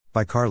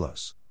By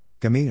Carlos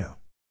Gamino.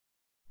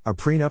 A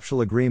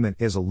prenuptial agreement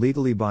is a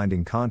legally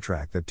binding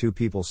contract that two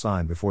people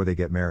sign before they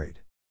get married.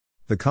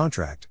 The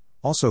contract,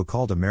 also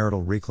called a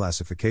marital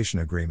reclassification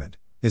agreement,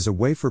 is a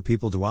way for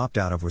people to opt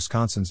out of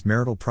Wisconsin's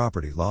marital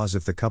property laws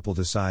if the couple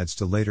decides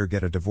to later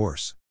get a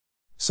divorce.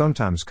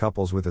 Sometimes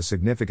couples with a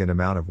significant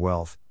amount of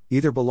wealth,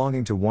 either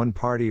belonging to one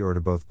party or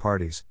to both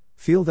parties,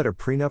 feel that a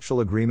prenuptial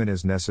agreement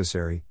is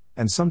necessary,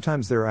 and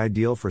sometimes they're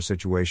ideal for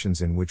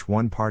situations in which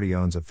one party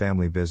owns a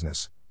family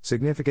business,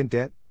 significant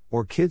debt,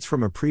 or kids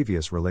from a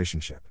previous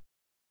relationship.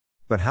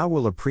 But how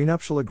will a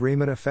prenuptial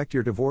agreement affect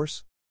your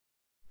divorce?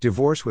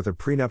 Divorce with a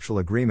prenuptial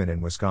agreement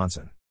in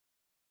Wisconsin.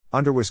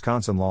 Under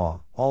Wisconsin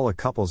law, all a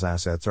couple's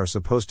assets are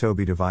supposed to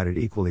be divided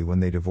equally when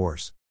they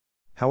divorce.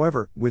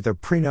 However, with a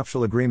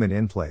prenuptial agreement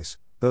in place,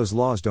 those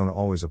laws don't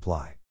always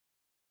apply.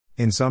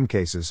 In some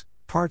cases,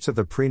 parts of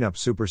the prenup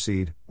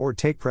supersede, or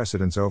take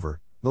precedence over,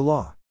 the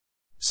law.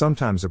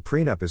 Sometimes a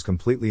prenup is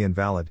completely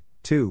invalid,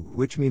 too,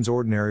 which means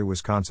ordinary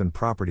Wisconsin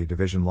property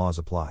division laws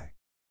apply.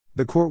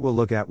 The court will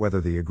look at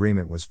whether the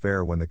agreement was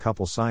fair when the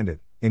couple signed it,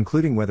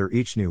 including whether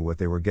each knew what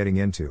they were getting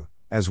into,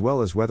 as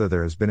well as whether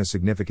there has been a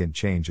significant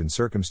change in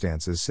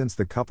circumstances since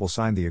the couple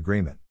signed the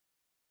agreement.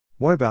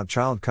 What about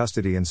child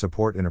custody and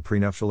support in a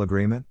prenuptial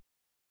agreement?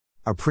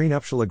 A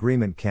prenuptial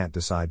agreement can't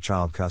decide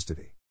child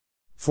custody.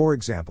 For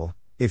example,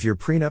 if your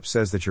prenup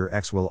says that your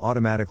ex will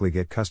automatically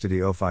get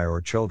custody of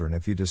your children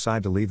if you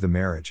decide to leave the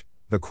marriage,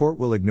 the court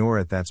will ignore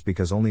it. That's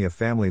because only a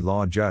family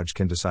law judge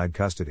can decide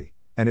custody,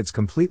 and it's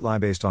complete lie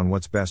based on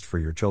what's best for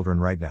your children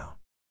right now.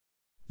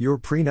 Your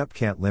prenup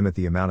can't limit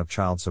the amount of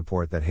child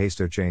support that has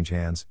to change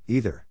hands,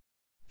 either.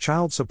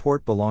 Child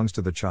support belongs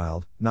to the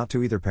child, not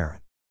to either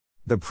parent.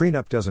 The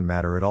prenup doesn't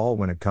matter at all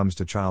when it comes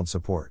to child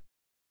support.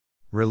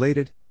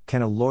 Related,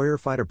 can a lawyer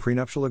fight a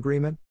prenuptial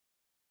agreement?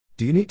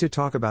 Do you need to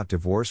talk about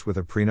divorce with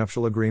a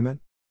prenuptial agreement?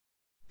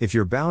 If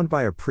you're bound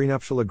by a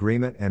prenuptial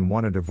agreement and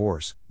want a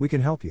divorce, we can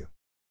help you.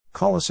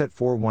 Call us at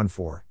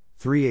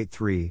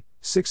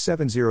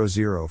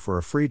 414-383-6700 for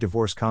a free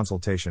divorce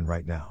consultation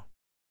right now.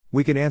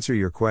 We can answer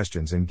your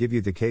questions and give you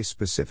the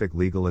case-specific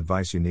legal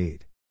advice you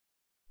need.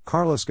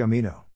 Carlos Gamino.